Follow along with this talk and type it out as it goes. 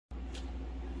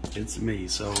it's me,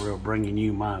 So Real, bringing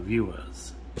you, my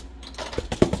viewers,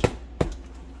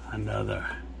 another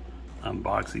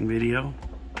unboxing video.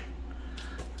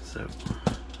 So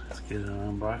let's get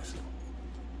an unboxing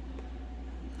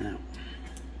now.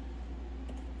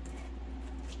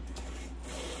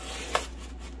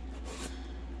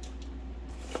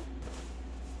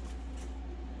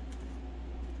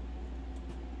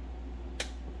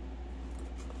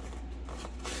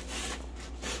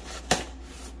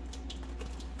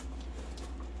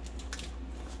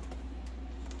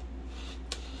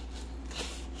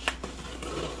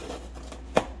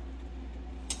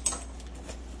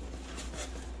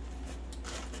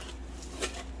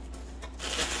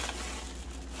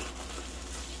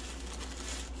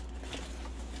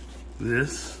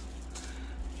 This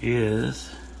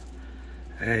is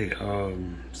a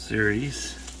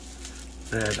series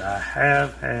that I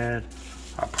have had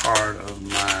a part of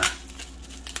my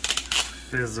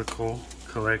physical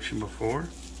collection before.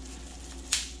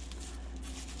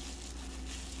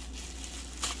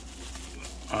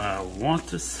 I want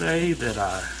to say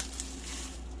that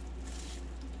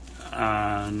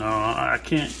no, I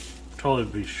can't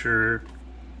totally be sure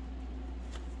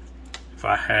if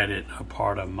I had it a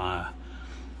part of my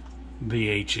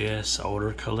VHS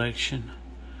older collection.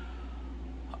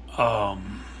 But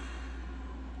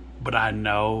I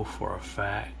know for a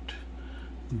fact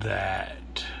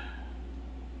that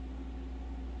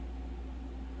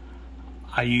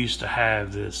I used to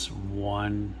have this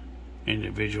one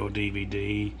individual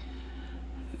DVD.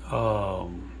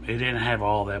 It didn't have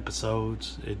all the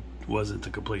episodes. It wasn't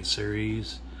the complete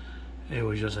series. It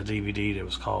was just a DVD that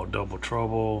was called Double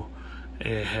Trouble.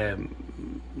 It had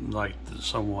like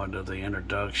somewhat of the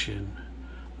introduction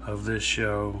of this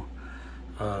show.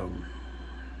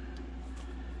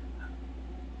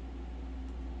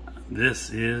 This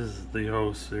is the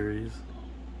whole series,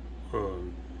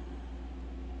 the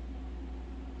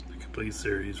complete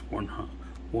series,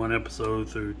 one episode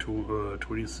through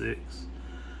 26.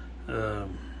 So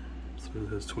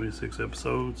there's 26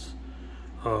 episodes.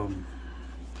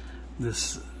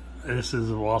 This is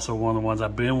also one of the ones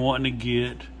I've been wanting to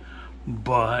get,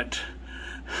 but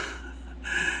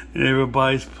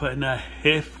everybody's putting a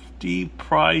hefty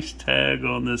price tag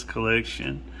on this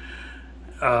collection,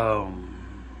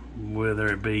 whether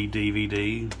it be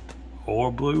DVD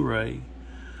or Blu-ray.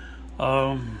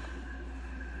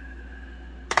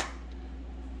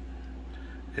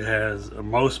 It has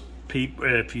most people,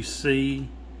 if you see,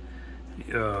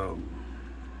 it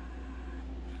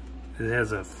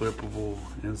has a flippable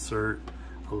insert.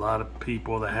 A lot of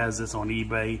people that has this on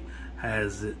eBay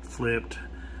has it flipped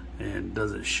and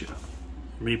doesn't show.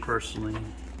 Me personally,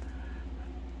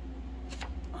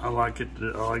 I like it.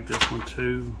 I like this one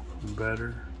too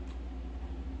better,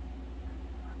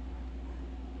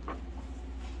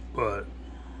 but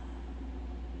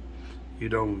you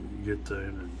don't get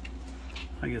the.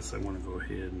 I guess I want to go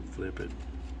ahead and flip it.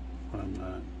 I'm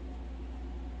not.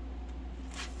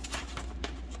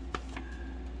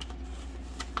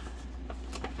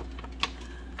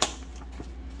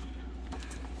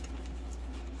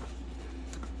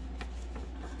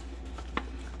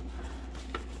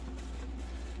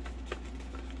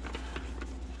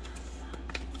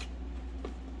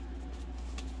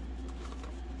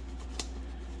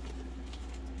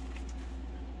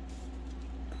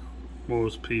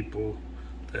 Most people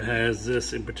that has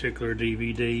this in particular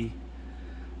DVD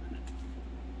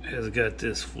has got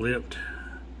this flipped,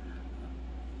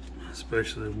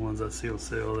 especially the ones I see on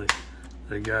sale.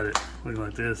 They got it looking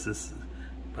like this. This,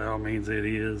 by all means, it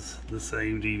is the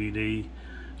same DVD.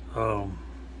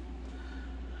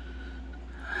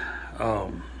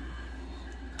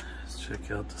 Let's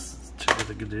check out this. Check out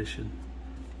the condition.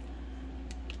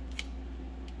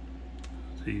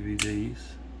 DVDs.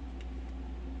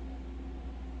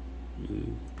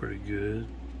 Pretty good.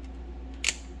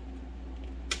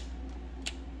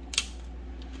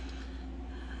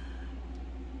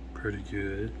 Pretty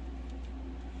good.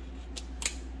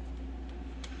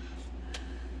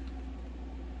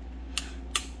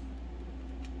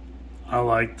 I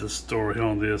like the story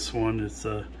on this one. It's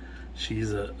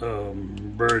she's a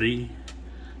Birdy.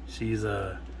 She's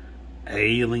a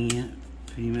alien,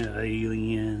 female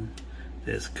alien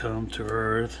that's come to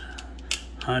Earth,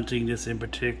 hunting this in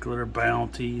particular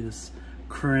bounty, this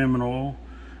criminal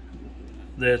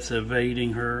that's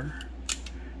evading her,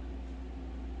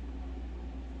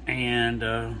 and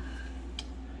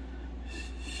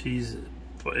she's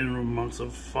in amongst a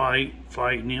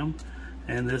fighting him,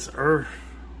 and this Earth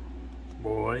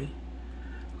boy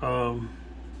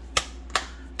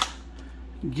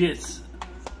gets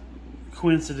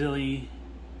coincidentally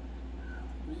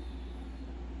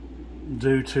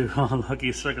due to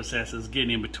unlucky circumstances,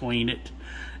 getting in between it,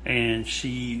 and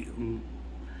she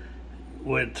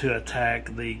went to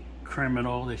attack the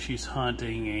criminal that she's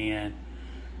hunting, and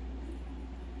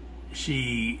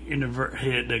she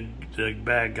hit the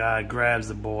bad guy, grabs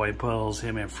the boy, pulls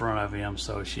him in front of him,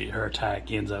 so her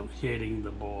attack ends up hitting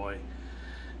the boy,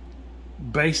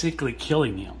 basically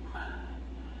killing him.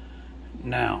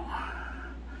 Now,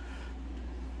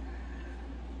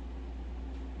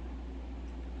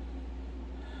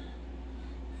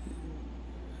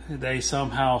 they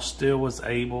somehow still was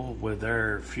able, with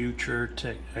their future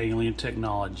alien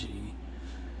technology,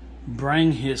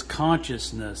 bring his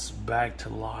consciousness back to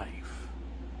life,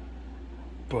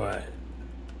 but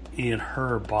in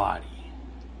her body.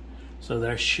 So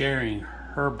they're sharing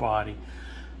her body.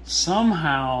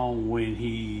 Somehow when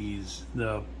his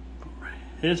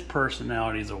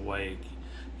personality is awake,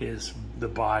 the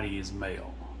body is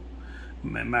male.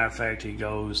 Matter of fact, he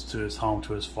goes to his home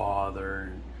to his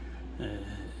father,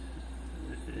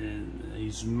 and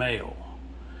he's male.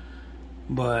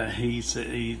 But his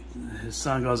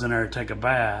son goes in there to take a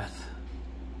bath,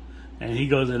 and he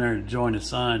goes in there to join his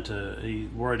son. He's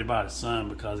worried about his son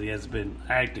because he hasn't been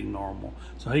acting normal.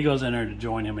 So he goes in there to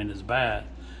join him in his bath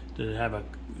to have a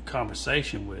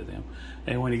conversation with him.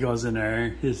 And when he goes in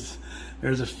there,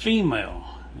 there's a female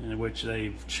in which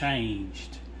they've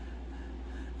changed,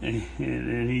 and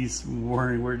he's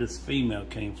wondering where this female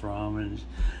came from, and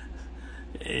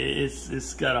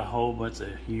it's got a whole bunch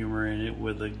of humor in it,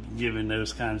 with given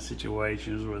those kind of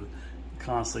situations, with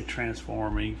constantly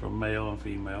transforming from male and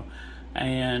female.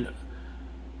 And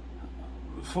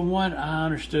from what I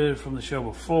understood from the show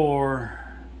before,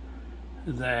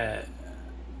 that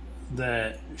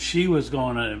she was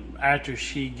going to, after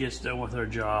she gets done with her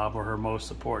job, or her most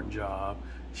important job,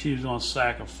 she was going to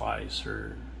sacrifice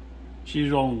her. She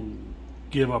was going to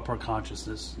give up her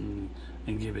consciousness and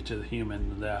give it to the human,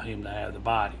 and allow him to have the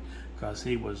body, because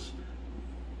he was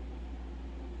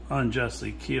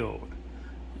unjustly killed.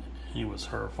 It was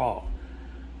her fault.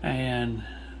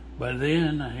 But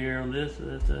then I hear on this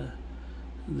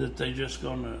that they just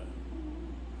gonna.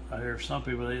 I hear some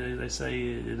people they say,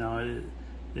 you know,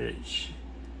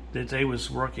 that they was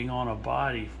working on a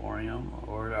body for him,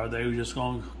 or are they just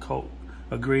going to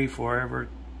agree forever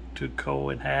to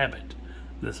co-inhabit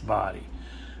this body?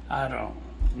 I don't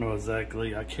know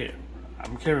exactly. I can't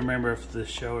remember if this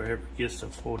show ever gets the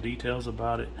full details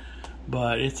about it,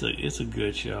 but it's a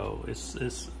good show.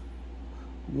 It's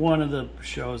one of the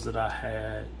shows that I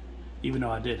had, even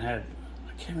though I didn't have.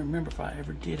 I can't remember if I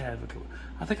ever did have it.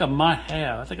 I think I might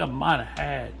have. I think I might have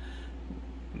had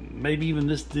maybe even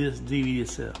this DVD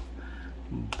itself.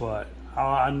 But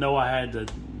I know I had the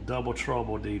Double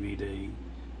Trouble DVD,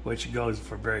 which goes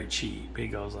for very cheap. It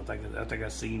goes. I think I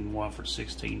seen one for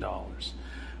 $16.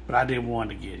 But I didn't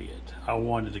want to get it. I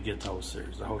wanted to get the whole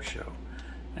series, the whole show.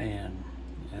 And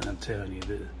I'm telling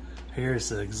you,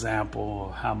 here's an example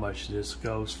of how much this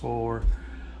goes for.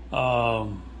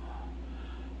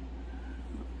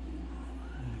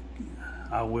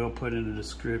 I will put in the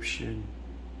description,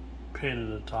 pin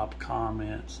in the top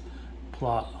comments,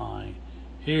 plot line.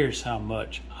 Here's how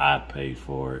much I paid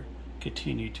for it.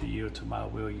 Continue to yield to my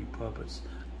will, you puppets.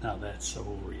 Now that's so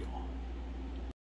real.